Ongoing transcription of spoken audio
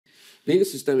being a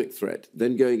systemic threat,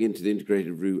 then going into the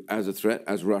integrated route as a threat,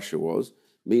 as Russia was,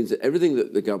 means that everything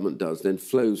that the government does then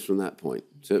flows from that point.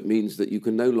 So it means that you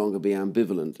can no longer be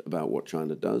ambivalent about what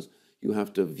China does. You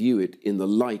have to view it in the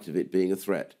light of it being a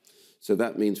threat. So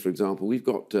that means, for example, we've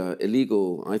got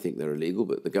illegal, I think they're illegal,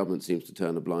 but the government seems to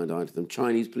turn a blind eye to them,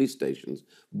 Chinese police stations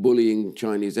bullying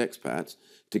Chinese expats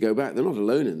to go back. They're not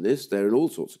alone in this. They're in all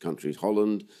sorts of countries,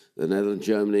 Holland, the Netherlands,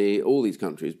 Germany, all these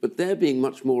countries, but they're being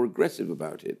much more aggressive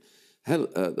about it.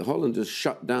 The Hollanders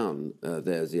shut down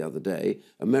theirs the other day.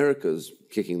 America's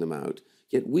kicking them out.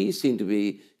 Yet we seem to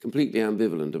be completely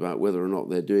ambivalent about whether or not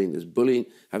they're doing this bullying,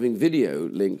 having video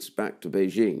links back to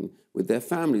Beijing with their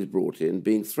families brought in,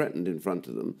 being threatened in front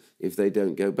of them if they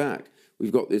don't go back.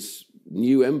 We've got this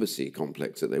new embassy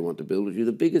complex that they want to build, which is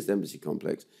the biggest embassy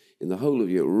complex in the whole of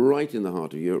Europe, right in the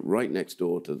heart of Europe, right next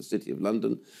door to the city of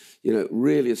London. You know,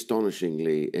 really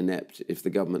astonishingly inept if the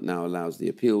government now allows the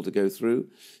appeal to go through.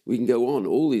 We can go on,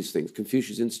 all these things.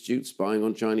 Confucius Institute spying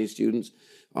on Chinese students.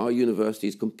 Our university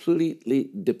is completely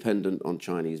dependent on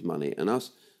Chinese money, and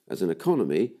us, as an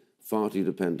economy, far too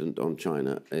dependent on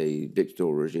China, a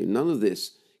dictatorial regime. None of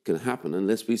this can happen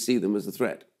unless we see them as a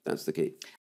threat. That's the key.